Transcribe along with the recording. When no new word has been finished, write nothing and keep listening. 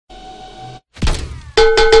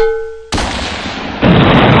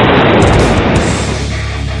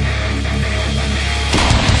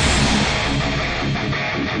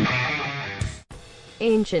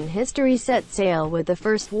ancient history set sail with the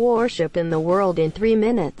first warship in the world in 3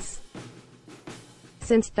 minutes.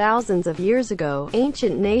 Since thousands of years ago,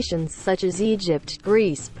 ancient nations such as Egypt,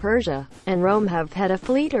 Greece, Persia, and Rome have had a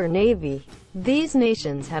fleet or navy. These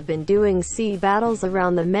nations have been doing sea battles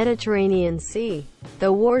around the Mediterranean Sea.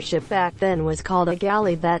 The warship back then was called a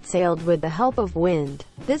galley that sailed with the help of wind.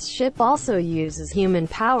 This ship also uses human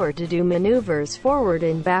power to do maneuvers forward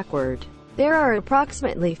and backward. There are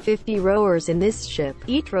approximately 50 rowers in this ship,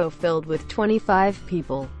 each row filled with 25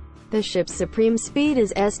 people. The ship's supreme speed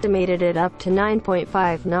is estimated at up to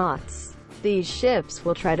 9.5 knots. These ships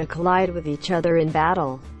will try to collide with each other in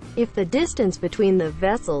battle. If the distance between the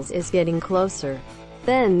vessels is getting closer,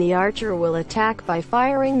 then the archer will attack by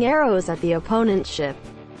firing arrows at the opponent's ship.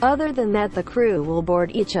 Other than that, the crew will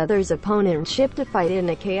board each other's opponent's ship to fight in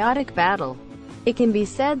a chaotic battle. It can be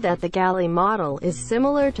said that the galley model is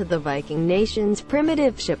similar to the Viking nation's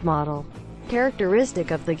primitive ship model. Characteristic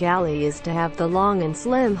of the galley is to have the long and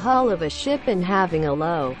slim hull of a ship and having a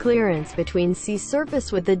low clearance between sea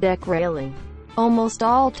surface with the deck railing. Almost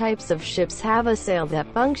all types of ships have a sail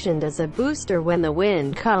that functioned as a booster when the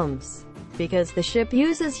wind comes. Because the ship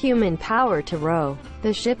uses human power to row,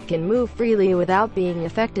 the ship can move freely without being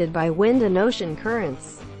affected by wind and ocean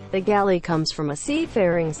currents. The galley comes from a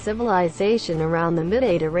seafaring civilization around the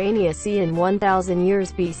Mediterranean Sea in 1000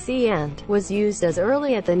 years BC and was used as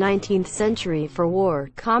early as the 19th century for war,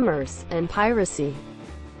 commerce, and piracy.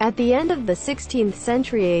 At the end of the 16th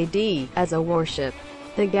century AD, as a warship,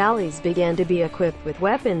 the galleys began to be equipped with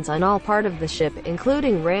weapons on all part of the ship,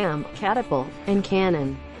 including ram, catapult, and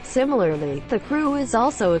cannon. Similarly, the crew is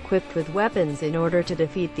also equipped with weapons in order to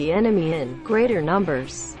defeat the enemy in greater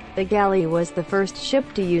numbers. The galley was the first ship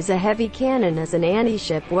to use a heavy cannon as an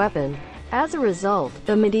anti-ship weapon. As a result,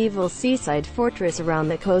 the medieval seaside fortress around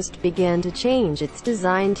the coast began to change its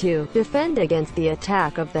design to defend against the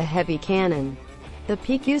attack of the heavy cannon. The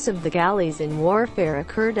peak use of the galleys in warfare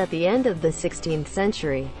occurred at the end of the 16th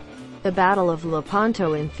century. The Battle of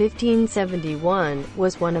Lepanto in 1571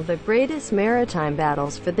 was one of the greatest maritime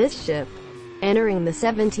battles for this ship. Entering the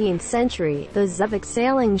 17th century, the Zevik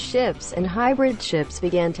sailing ships and hybrid ships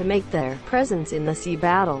began to make their presence in the sea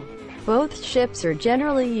battle. Both ships are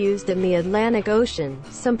generally used in the Atlantic Ocean,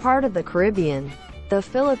 some part of the Caribbean, the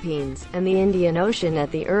Philippines, and the Indian Ocean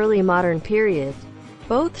at the early modern period.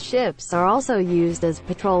 Both ships are also used as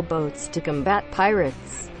patrol boats to combat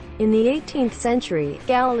pirates. In the 18th century,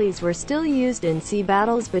 galleys were still used in sea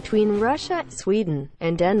battles between Russia, Sweden,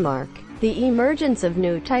 and Denmark. The emergence of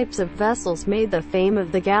new types of vessels made the fame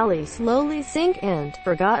of the galley slowly sink and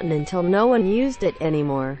forgotten until no one used it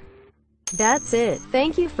anymore. That's it.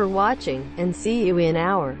 Thank you for watching, and see you in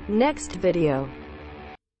our next video.